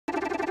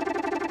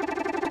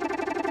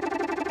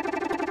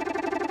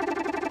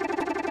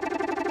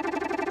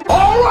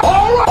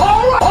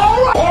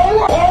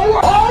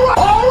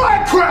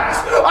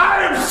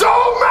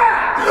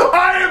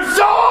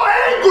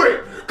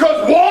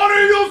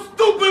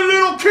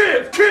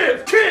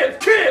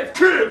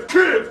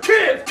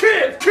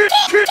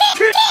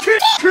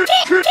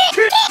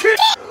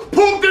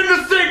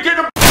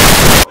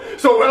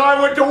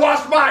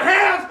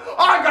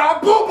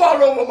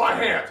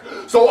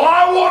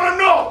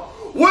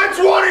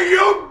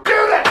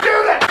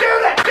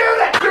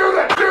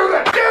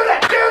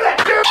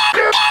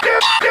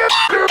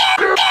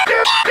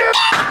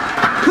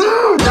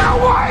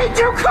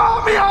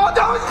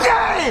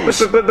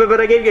But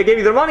I gave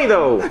you the money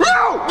though.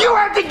 No! You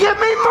have to give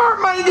me more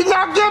money to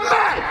not get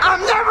mad!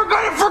 I'm never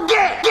gonna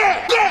forget! Get!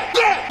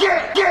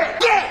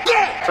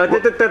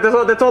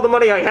 That's all the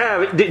money I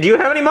have. Do you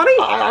have any money?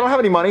 I don't have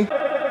any money.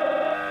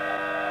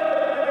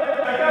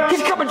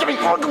 He's coming, Jimmy!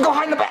 Go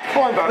hide in the back!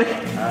 Come on, buddy.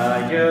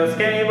 I just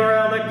came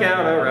around the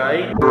counter,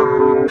 right?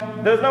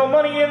 There's no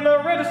money in the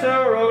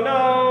register, oh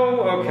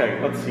no!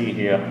 Okay, let's see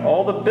here.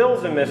 All the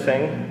bills are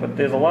missing, but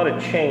there's a lot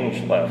of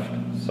change left.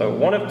 So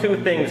one of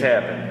two things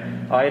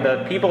happened.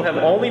 Either people have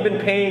only been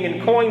paying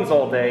in coins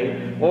all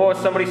day, or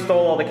somebody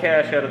stole all the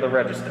cash out of the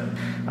register.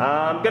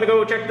 I'm gonna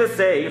go check the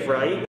safe,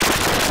 right?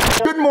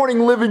 Good morning,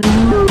 living.